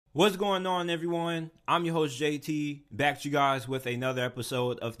What's going on, everyone? I'm your host, JT, back to you guys with another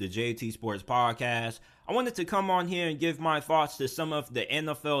episode of the JT Sports Podcast. I wanted to come on here and give my thoughts to some of the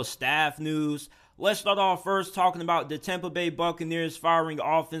NFL staff news. Let's start off first talking about the Tampa Bay Buccaneers firing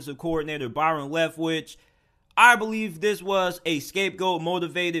offensive coordinator Byron Leftwich. I believe this was a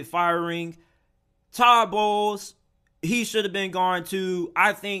scapegoat-motivated firing. Todd Bowles, he should have been gone too.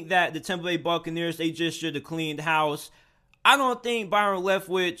 I think that the Tampa Bay Buccaneers, they just should have cleaned house. I don't think Byron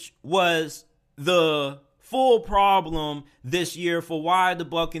Leftwich was the full problem this year for why the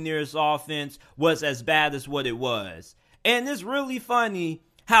Buccaneers offense was as bad as what it was. And it's really funny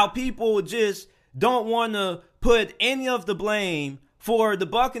how people just don't want to put any of the blame for the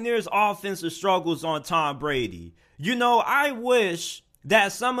Buccaneers offensive struggles on Tom Brady. You know, I wish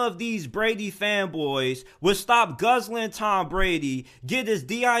that some of these Brady fanboys would stop guzzling Tom Brady, get his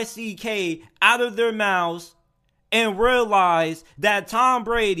DICK out of their mouths, and realize that Tom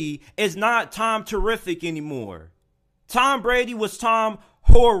Brady is not Tom Terrific anymore. Tom Brady was Tom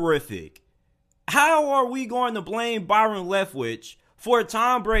Horrific. How are we going to blame Byron Leftwich for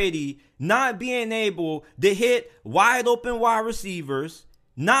Tom Brady not being able to hit wide open wide receivers,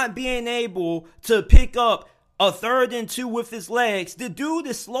 not being able to pick up a 3rd and 2 with his legs? The dude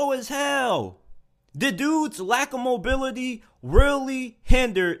is slow as hell. The dude's lack of mobility really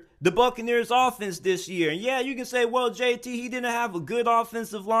hindered the Buccaneers offense this year. And yeah, you can say, well, JT, he didn't have a good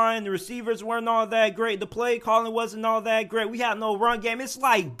offensive line. The receivers weren't all that great. The play calling wasn't all that great. We had no run game. It's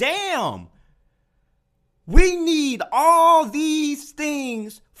like, damn. We need all these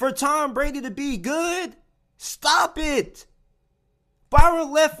things for Tom Brady to be good? Stop it. Byron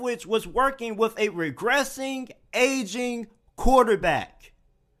Leftwich was working with a regressing, aging quarterback.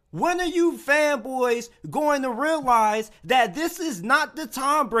 When are you fanboys going to realize that this is not the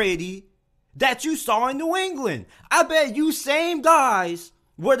Tom Brady that you saw in New England? I bet you same guys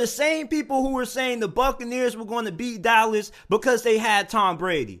were the same people who were saying the Buccaneers were going to beat Dallas because they had Tom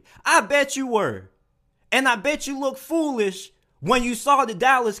Brady. I bet you were. And I bet you look foolish when you saw the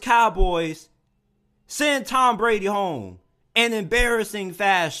Dallas Cowboys send Tom Brady home in embarrassing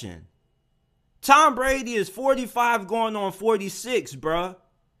fashion. Tom Brady is 45 going on 46, bruh.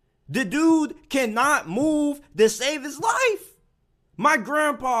 The dude cannot move to save his life. My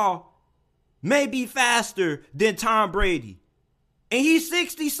grandpa may be faster than Tom Brady. And he's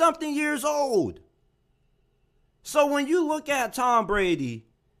 60-something years old. So when you look at Tom Brady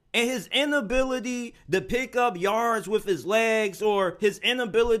and his inability to pick up yards with his legs or his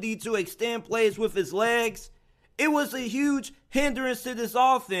inability to extend plays with his legs, it was a huge hindrance to this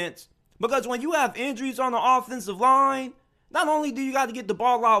offense. Because when you have injuries on the offensive line, not only do you got to get the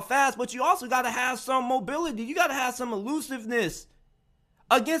ball out fast, but you also got to have some mobility. You got to have some elusiveness.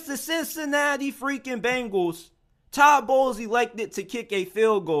 Against the Cincinnati freaking Bengals, Todd Bowles elected to kick a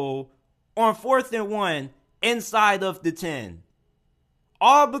field goal on 4th and 1 inside of the 10.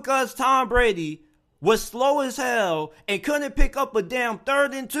 All because Tom Brady was slow as hell and couldn't pick up a damn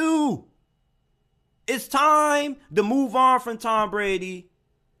 3rd and 2. It's time to move on from Tom Brady.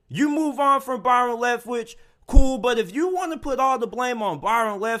 You move on from Byron Leftwich, cool, but if you want to put all the blame on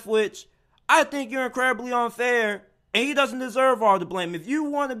Byron Leftwich, I think you're incredibly unfair, and he doesn't deserve all the blame. If you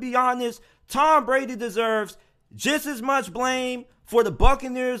want to be honest, Tom Brady deserves just as much blame for the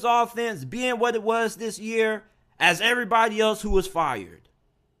Buccaneers offense being what it was this year as everybody else who was fired.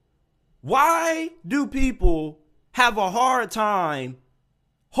 Why do people have a hard time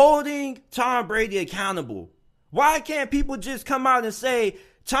holding Tom Brady accountable? Why can't people just come out and say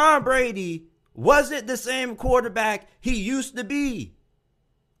Tom Brady wasn't the same quarterback he used to be?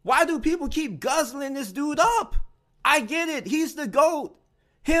 Why do people keep guzzling this dude up? I get it. He's the GOAT.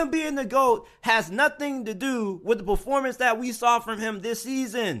 Him being the GOAT has nothing to do with the performance that we saw from him this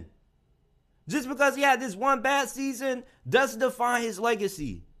season. Just because he had this one bad season doesn't define his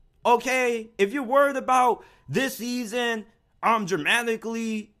legacy. Okay, if you're worried about this season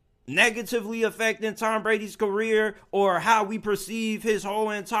dramatically negatively affecting Tom Brady's career or how we perceive his whole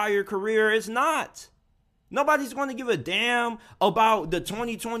entire career, it's not. Nobody's going to give a damn about the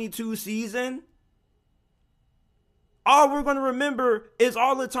 2022 season. All we're going to remember is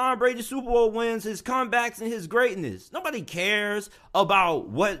all the Tom Brady Super Bowl wins, his comebacks, and his greatness. Nobody cares about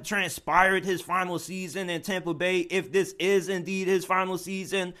what transpired his final season in Tampa Bay, if this is indeed his final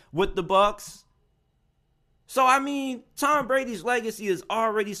season with the Bucs. So, I mean, Tom Brady's legacy is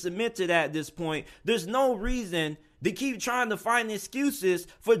already cemented at this point. There's no reason to keep trying to find excuses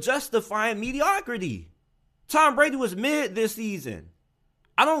for justifying mediocrity. Tom Brady was mid this season.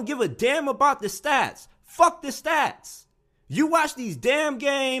 I don't give a damn about the stats. Fuck the stats. You watch these damn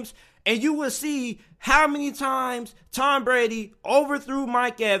games And you will see how many times Tom Brady overthrew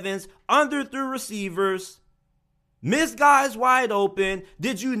Mike Evans, underthrew receivers, missed guys wide open.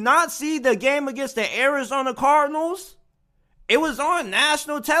 Did you not see the game against the Arizona Cardinals? It was on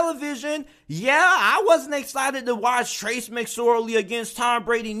national television. Yeah, I wasn't excited to watch Trace McSorley against Tom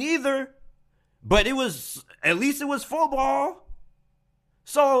Brady neither. But at least it was football.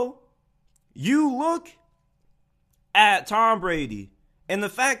 So, you look at Tom Brady and the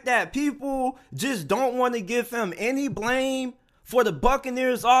fact that people just don't want to give him any blame for the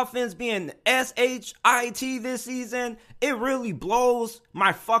Buccaneers offense being SHIT this season, it really blows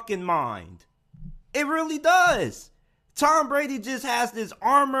my fucking mind. It really does. Tom Brady just has this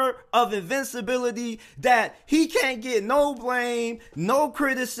armor of invincibility that he can't get no blame, no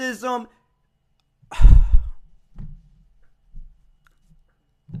criticism.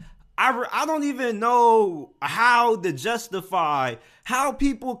 I don't even know how to justify how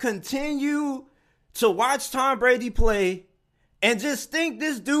people continue to watch Tom Brady play and just think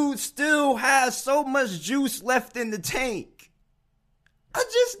this dude still has so much juice left in the tank. I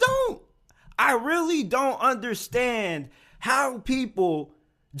just don't. I really don't understand how people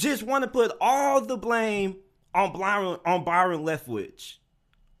just want to put all the blame on Byron Leftwich.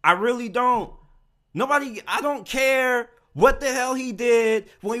 I really don't. I don't care what the hell he did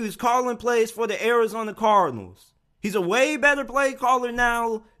when he was calling plays for the Arizona Cardinals. He's a way better play caller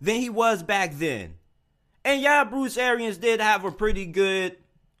now than he was back then. And yeah, Bruce Arians did have a pretty good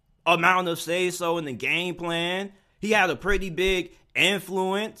amount of say-so in the game plan. He had a pretty big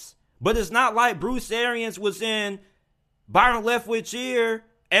influence. But it's not like Bruce Arians was in Byron Leftwich's ear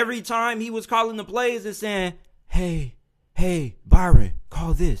every time he was calling the plays and saying, hey, Byron,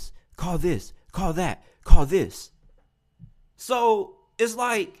 call this, call that, call this. So it's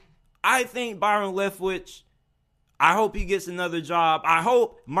like, I think Byron Leftwich, I hope he gets another job. I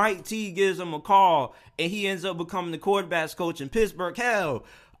hope Mike T gives him a call and he ends up becoming the quarterback's coach in Pittsburgh. Hell,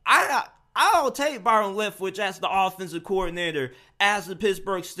 I'll take Byron Leftwich as the offensive coordinator as the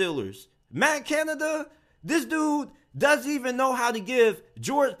Pittsburgh Steelers. Matt Canada, this dude doesn't even know how to give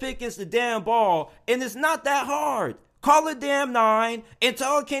George Pickens the damn ball, and it's not that hard. Call a damn 9 and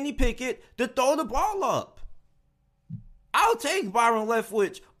tell Kenny Pickett to throw the ball up. I'll take Byron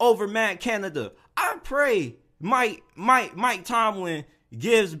Leftwich over Matt Canada. I pray Mike Tomlin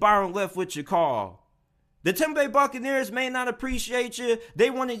gives Byron Leftwich a call. The Tampa Bay Buccaneers may not appreciate you. They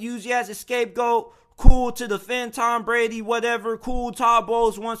want to use you as a scapegoat. Cool, to defend Tom Brady, whatever. Cool, Todd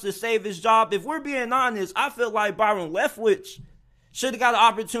Bowles wants to save his job. If we're being honest, I feel like Byron Leftwich should have got an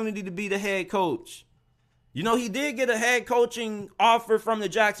opportunity to be the head coach. You know, he did get a head coaching offer from the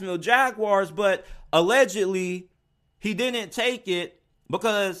Jacksonville Jaguars, but allegedly he didn't take it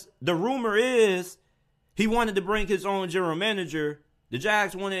because the rumor is he wanted to bring his own general manager. The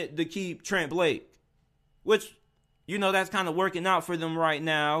Jags wanted to keep Trent Blake, which, you know, that's kind of working out for them right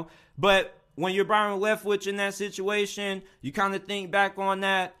now. But when you're Byron Leftwich in that situation, you kind of think back on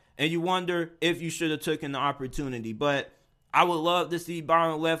that and you wonder if you should have taken the opportunity. But I would love to see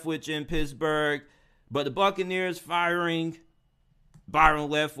Byron Leftwich in Pittsburgh. But the Buccaneers firing Byron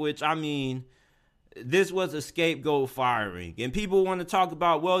Leftwich, I mean, this was a scapegoat firing. And people want to talk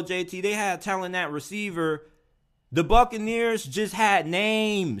about, well, JT, they had talent at receiver. The Buccaneers just had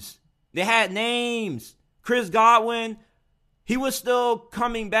names. They had names. Chris Godwin, he was still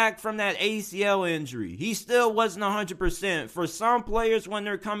coming back from that ACL injury. He still wasn't 100%. For some players, when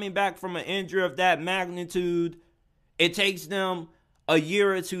they're coming back from an injury of that magnitude, it takes them a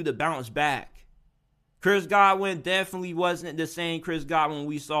year or two to bounce back. Chris Godwin definitely wasn't the same Chris Godwin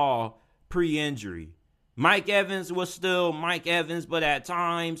we saw pre-injury. Mike Evans was still Mike Evans, but at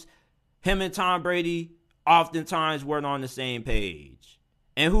times, him and Tom Brady oftentimes weren't on the same page.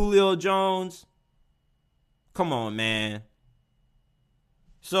 And Julio Jones, come on, man.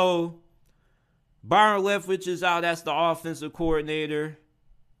 So, Byron Leftwich is out as the offensive coordinator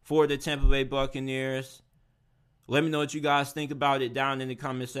for the Tampa Bay Buccaneers. Let me know what you guys think about it down in the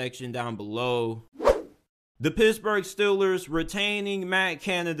comment section down below. The Pittsburgh Steelers retaining Matt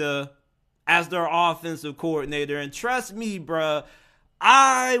Canada as their offensive coordinator. And trust me, bruh,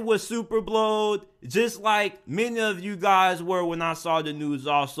 I was super blowed, just like many of you guys were when I saw the news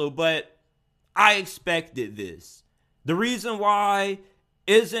also. But I expected this. The reason why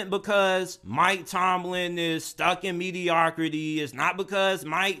isn't because Mike Tomlin is stuck in mediocrity. It's not because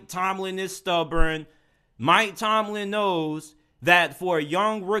Mike Tomlin is stubborn. Mike Tomlin knows that for a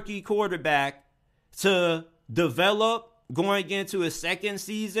young rookie quarterback to develop going into his second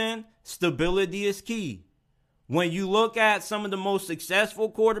season, stability is key. When you look at some of the most successful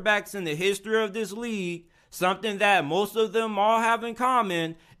quarterbacks in the history of this league, something that most of them all have in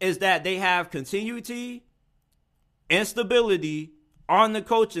common is that they have continuity and stability on the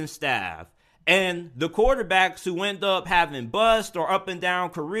coaching staff. And the quarterbacks who end up having bust or up and down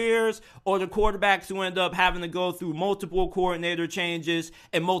careers, or the quarterbacks who end up having to go through multiple coordinator changes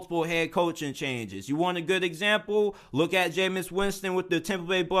and multiple head coaching changes. You want a good example? Look at Jameis Winston with the Tampa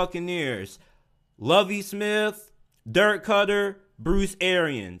Bay Buccaneers. Lovie Smith, Dirk Cutter, Bruce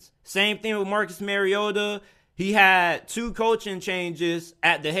Arians. Same thing with Marcus Mariota. He had 2 coaching changes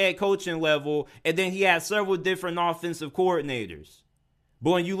at the head coaching level, and then he had several different offensive coordinators.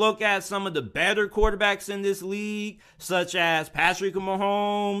 But when you look at some of the better quarterbacks in this league, such as Patrick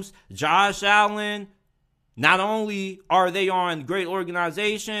Mahomes, Josh Allen, not only are they on great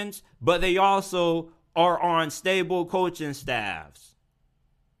organizations, but they also are on stable coaching staffs.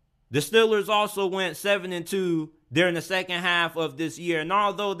 The Steelers also went 7-2 during the second half of this year. And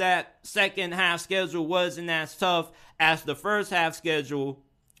although that second half schedule wasn't as tough as the first half schedule,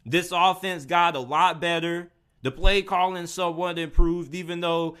 this offense got a lot better. The play calling somewhat improved, even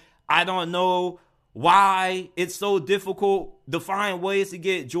though I don't know why it's so difficult to find ways to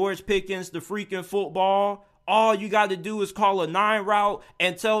get George Pickens the freaking football. All you got to do is call a 9 route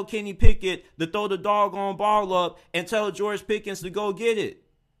and tell Kenny Pickett to throw the doggone ball up and tell George Pickens to go get it.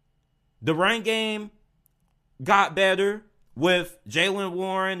 The run game got better with Jaylen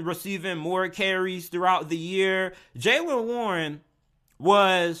Warren receiving more carries throughout the year. Jaylen Warren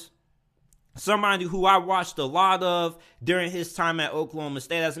was somebody who I watched a lot of during his time at Oklahoma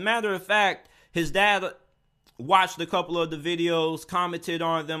State. As a matter of fact, his dad watched a couple of the videos, commented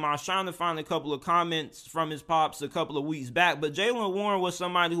on them. I was trying to find a couple of comments from his pops a couple of weeks back, but Jaylen Warren was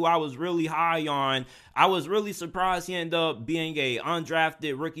somebody who I was really high on. I was really surprised he ended up being a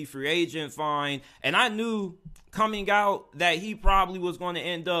undrafted rookie free agent find, and I knew coming out that he probably was going to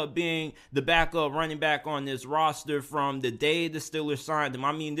end up being the backup running back on this roster from the day the Steelers signed him.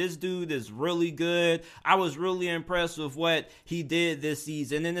 I mean, this dude is really good. I was really impressed with what he did this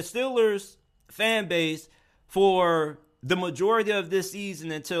season. And the Steelers fan base, for the majority of this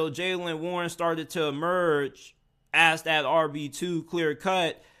season until Jaylen Warren started to emerge as that RB2 clear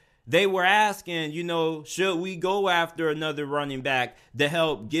cut, they were asking, should we go after another running back to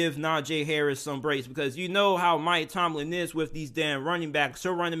help give Najee Harris some breaks? Because you know how Mike Tomlin is with these damn running backs.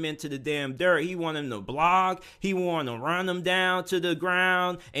 He'll run them into the damn dirt. He wants them to block. He wants to run them down to the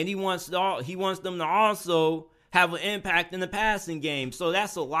ground. And he wants them to also have an impact in the passing game. So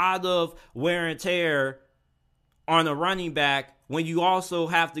that's a lot of wear and tear on a running back, when you also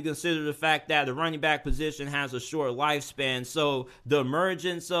have to consider the fact that the running back position has a short lifespan. So the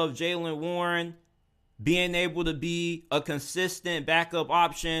emergence of Jaylen Warren being able to be a consistent backup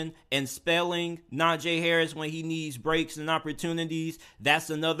option and spelling Najee Harris when he needs breaks and opportunities, that's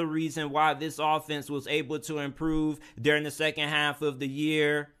another reason why this offense was able to improve during the second half of the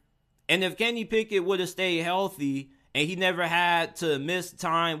year. And if Kenny Pickett would have stayed healthy and he never had to miss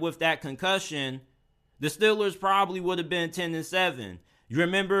time with that concussion, the Steelers probably would have been 10-7. You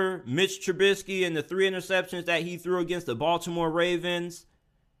remember Mitch Trubisky and the 3 interceptions that he threw against the Baltimore Ravens?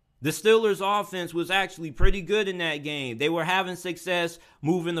 The Steelers' offense was actually pretty good in that game. They were having success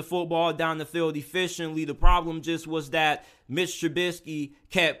moving the football down the field efficiently. The problem just was that Mitch Trubisky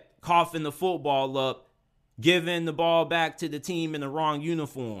kept coughing the football up, giving the ball back to the team in the wrong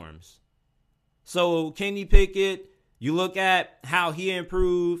uniforms. So Kenny Pickett, you look at how he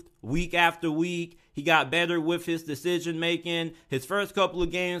improved week after week. He got better with his decision making. His first couple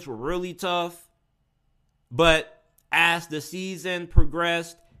of games were really tough, but as the season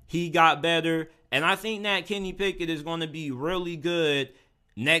progressed, he got better. And I think that Kenny Pickett is going to be really good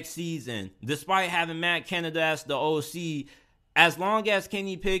next season, despite having Matt Canada as the OC. As long as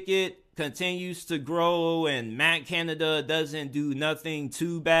Kenny Pickett continues to grow and Matt Canada doesn't do nothing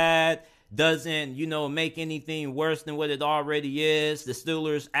too bad, doesn't, make anything worse than what it already is, the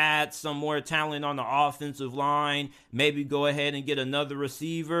Steelers add some more talent on the offensive line, maybe go ahead and get another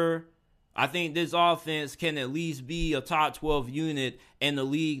receiver, I think this offense can at least be a top 12 unit in the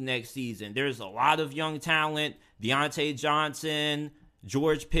league next season. There's a lot of young talent. Deontay Johnson,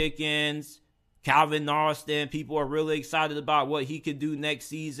 George Pickens, Calvin Austin. People are really excited about what he could do next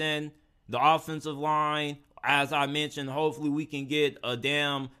season. The offensive line, as I mentioned, hopefully we can get a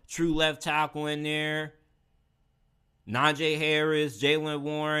damn true left tackle in there. Najee Harris, Jaylen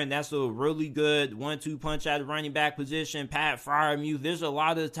Warren, that's a really good 1-2 punch at the running back position. Pat Freiermuth, there's a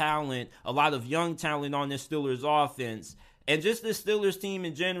lot of talent, a lot of young talent on this Steelers offense. And just the Steelers team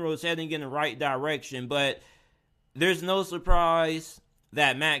in general is heading in the right direction. But there's no surprise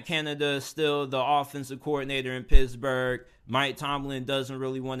that Matt Canada is still the offensive coordinator in Pittsburgh. Mike Tomlin doesn't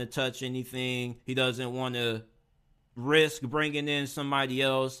really want to touch anything. He doesn't want to risk bringing in somebody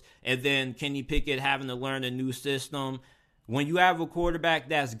else, and then Kenny Pickett having to learn a new system. When you have a quarterback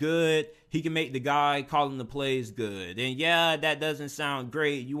that's good, he can make the guy calling the plays good. And yeah, that doesn't sound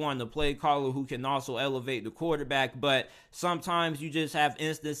great. You want a play caller who can also elevate the quarterback, but sometimes you just have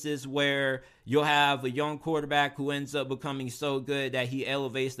instances where you'll have a young quarterback who ends up becoming so good that he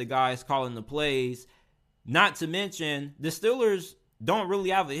elevates the guys calling the plays. Not to mention, the Steelers don't really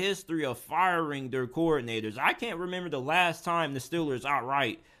have a history of firing their coordinators. I can't remember the last time the Steelers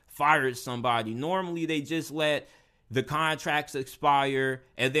outright fired somebody. Normally, they just let the contracts expire,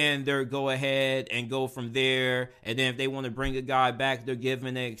 and then they'll go ahead and go from there. And then if they want to bring a guy back, they're giving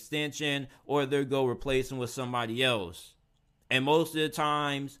an extension, or they'll go replace him with somebody else. And most of the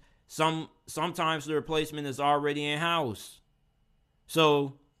times, sometimes the replacement is already in-house.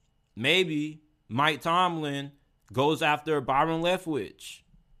 So maybe Mike Tomlin goes after Byron Leftwich.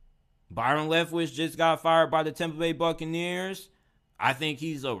 Byron Leftwich just got fired by the Tampa Bay Buccaneers. I think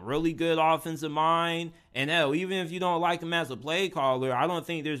he's a really good offensive mind. And hell, even if you don't like him as a play caller, I don't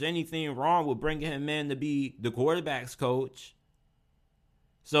think there's anything wrong with bringing him in to be the quarterback's coach.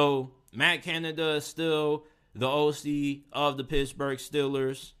 So Matt Canada is still the OC of the Pittsburgh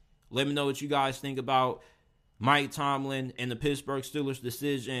Steelers. Let me know what you guys think about Mike Tomlin and the Pittsburgh Steelers'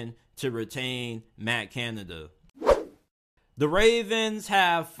 decision to retain Matt Canada. The Ravens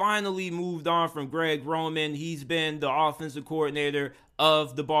have finally moved on from Greg Roman. He's been the offensive coordinator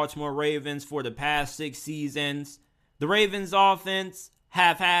of the Baltimore Ravens for the past 6 seasons. The Ravens offense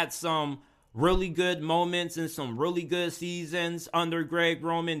have had some really good moments and some really good seasons under Greg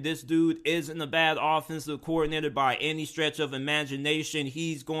Roman. This dude isn't a bad offensive coordinator by any stretch of imagination.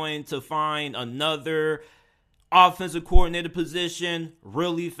 He's going to find another offensive coordinator position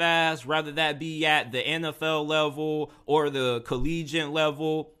really fast, rather that be at the NFL level or the collegiate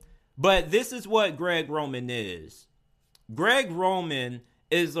level. But this is what Greg Roman is. Greg Roman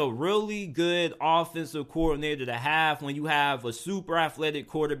is a really good offensive coordinator to have when you have a super athletic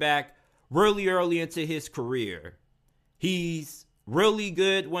quarterback really early into his career. He's really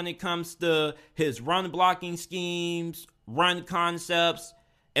good when it comes to his run blocking schemes, run concepts.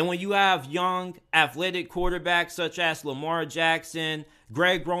 And when you have young, athletic quarterbacks such as Lamar Jackson,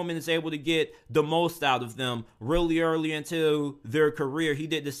 Greg Roman is able to get the most out of them really early into their career. He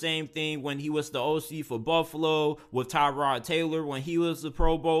did the same thing when he was the OC for Buffalo with Tyrod Taylor when he was the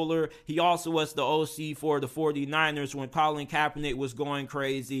Pro Bowler. He also was the OC for the 49ers when Colin Kaepernick was going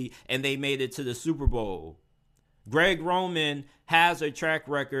crazy and they made it to the Super Bowl. Greg Roman has a track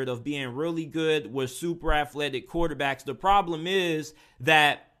record of being really good with super athletic quarterbacks. The problem is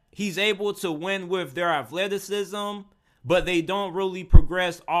that he's able to win with their athleticism, but they don't really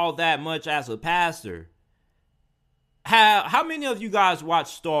progress all that much as a passer. How many of you guys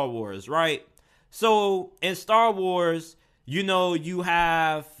watch Star Wars, right? So in Star Wars, you know, you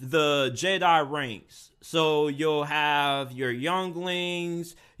have the Jedi ranks. So you'll have your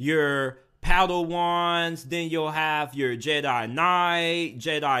younglings, your Padawans, then you'll have your Jedi Knight,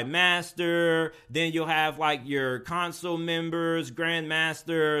 Jedi Master, then you'll have like your console members,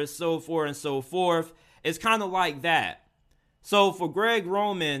 Grandmaster, so forth and so forth. It's kind of like that. So for Greg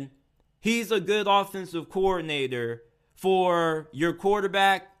Roman, he's a good offensive coordinator for your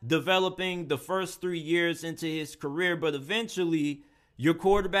quarterback developing the first 3 years into his career, but eventually your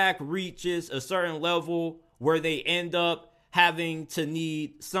quarterback reaches a certain level where they end up having to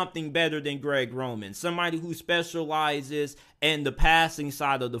need something better than Greg Roman, somebody who specializes in the passing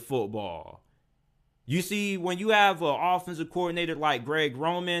side of the football. You see, when you have an offensive coordinator like Greg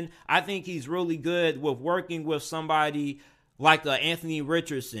Roman, I think he's really good with working with somebody like Anthony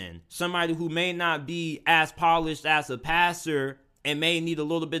Richardson, somebody who may not be as polished as a passer and may need a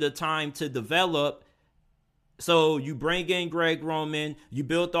little bit of time to develop. So you bring in Greg Roman, you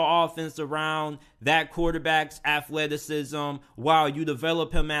build the offense around that quarterback's athleticism while you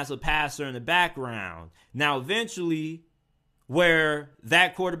develop him as a passer in the background. Now, eventually, where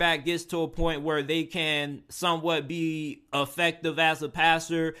that quarterback gets to a point where they can somewhat be effective as a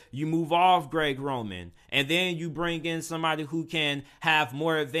passer, you move off Greg Roman. And then you bring in somebody who can have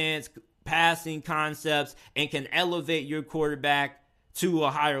more advanced passing concepts and can elevate your quarterback to a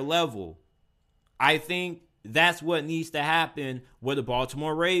higher level. I think that's what needs to happen with the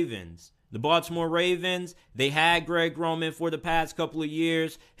Baltimore Ravens. The Baltimore Ravens, they had Greg Roman for the past couple of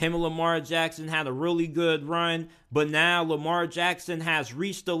years. Him and Lamar Jackson had a really good run, but now Lamar Jackson has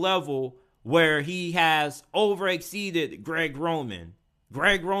reached a level where he has overexceeded Greg Roman.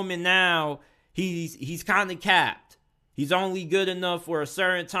 Greg Roman now, he's kind of capped. He's only good enough for a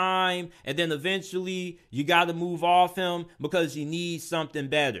certain time, and then eventually you got to move off him because you need something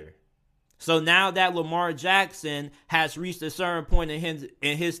better. So now that Lamar Jackson has reached a certain point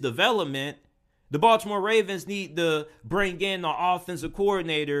in his development, the Baltimore Ravens need to bring in an offensive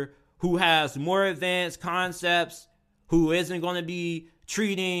coordinator who has more advanced concepts, who isn't going to be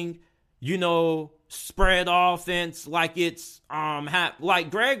treating, spread offense like it's like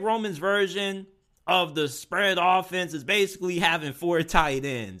Greg Roman's version of the spread offense is basically having 4 tight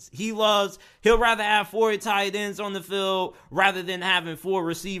ends. He'll rather have 4 tight ends on the field rather than having 4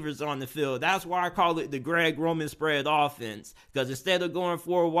 receivers on the field. That's why I call it the Greg Roman spread offense, because instead of going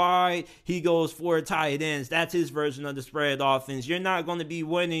 4 wide, he goes 4 tight ends. That's his version of the spread offense. You're not going to be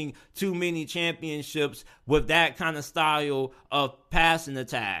winning too many championships with that kind of style of passing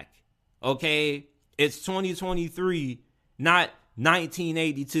attack. Okay? It's 2023, not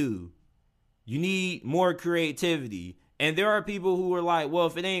 1982. You need more creativity. And there are people who are like, well,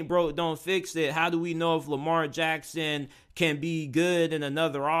 if it ain't broke, don't fix it. How do we know if Lamar Jackson can be good in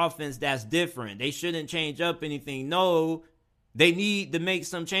another offense that's different? They shouldn't change up anything. No, they need to make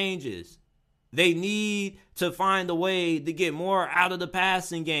some changes. They need to find a way to get more out of the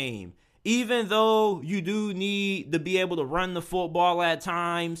passing game. Even though you do need to be able to run the football at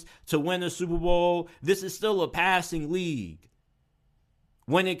times to win a Super Bowl, this is still a passing league.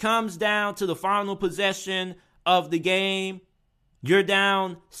 When it comes down to the final possession of the game, you're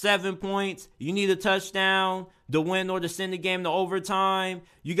down 7 points. You need a touchdown to win or to send the game to overtime.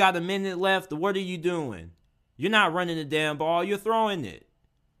 You got a minute left. What are you doing? You're not running the damn ball. You're throwing it.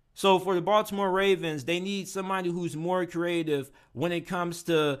 So for the Baltimore Ravens, they need somebody who's more creative when it comes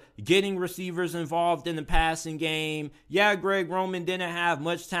to getting receivers involved in the passing game. Yeah, Greg Roman didn't have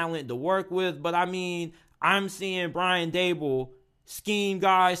much talent to work with, but I'm seeing Brian Daboll scheme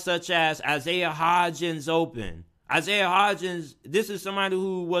guys such as Isaiah Hodgins open. Isaiah Hodgins, this is somebody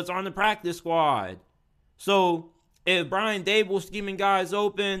who was on the practice squad. So if Brian Daboll scheming guys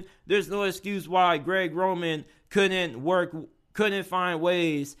open, there's no excuse why Greg Roman couldn't find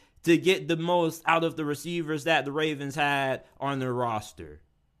ways to get the most out of the receivers that the Ravens had on their roster.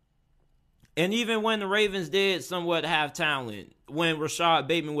 And even when the Ravens did somewhat have talent, when Rashad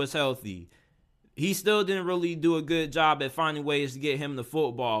Bateman was healthy, he still didn't really do a good job at finding ways to get him the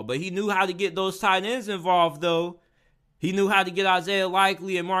football. But he knew how to get those tight ends involved, though. He knew how to get Isaiah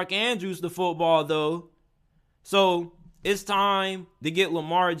Likely and Mark Andrews the football, though. So it's time to get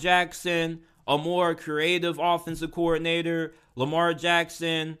Lamar Jackson a more creative offensive coordinator. Lamar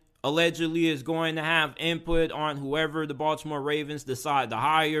Jackson allegedly is going to have input on whoever the Baltimore Ravens decide to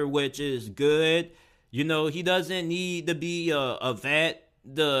hire, which is good. He doesn't need to be a vet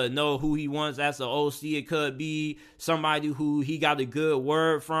to know who he wants as an OC. It could be somebody who he got a good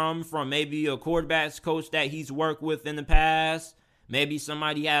word from maybe a quarterbacks coach that he's worked with in the past. Maybe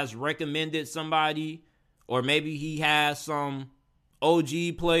somebody has recommended somebody, or maybe he has some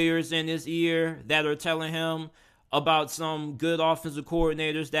OG players in his ear that are telling him about some good offensive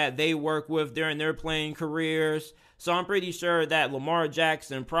coordinators that they work with during their playing careers. So I'm pretty sure that Lamar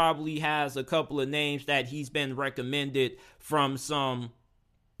Jackson probably has a couple of names that he's been recommended from some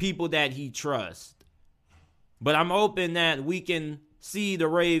people that he trusts. But I'm hoping that we can see the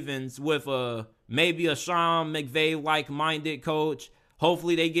Ravens with maybe a Sean McVay like-minded coach.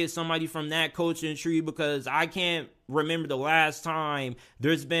 Hopefully they get somebody from that coaching tree, because I can't remember the last time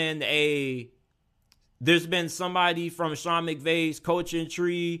there's been somebody from Sean McVay's coaching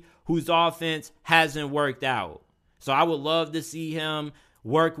tree whose offense hasn't worked out. So I would love to see him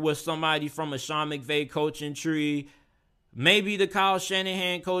work with somebody from a Sean McVay coaching tree. Maybe the Kyle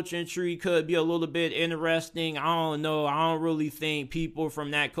Shanahan coaching tree could be a little bit interesting. I don't know. I don't really think people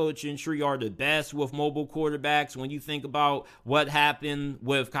from that coaching tree are the best with mobile quarterbacks. When you think about what happened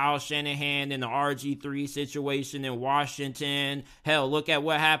with Kyle Shanahan in the RG3 situation in Washington. Hell, look at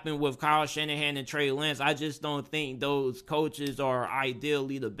what happened with Kyle Shanahan and Trey Lance. I just don't think those coaches are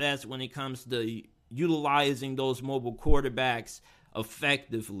ideally the best when it comes to utilizing those mobile quarterbacks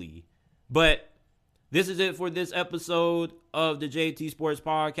effectively. But this is it for this episode of the JT Sports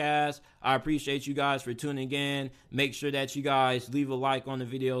Podcast. I appreciate you guys for tuning in. Make sure that you guys leave a like on the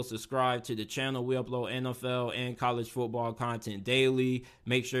video, subscribe to the channel. We upload NFL and college football content daily.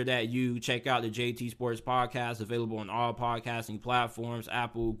 Make sure that you check out the JT Sports Podcast, available on all podcasting platforms: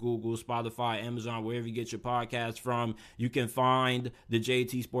 Apple, Google, Spotify, Amazon, wherever you get your podcast from. You can find the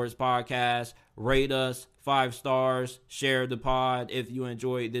JT Sports Podcast. Rate us 5 stars, share the pod if you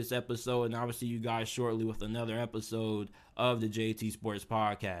enjoyed this episode, and I will see you guys shortly with another episode of the JT Sports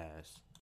Podcast.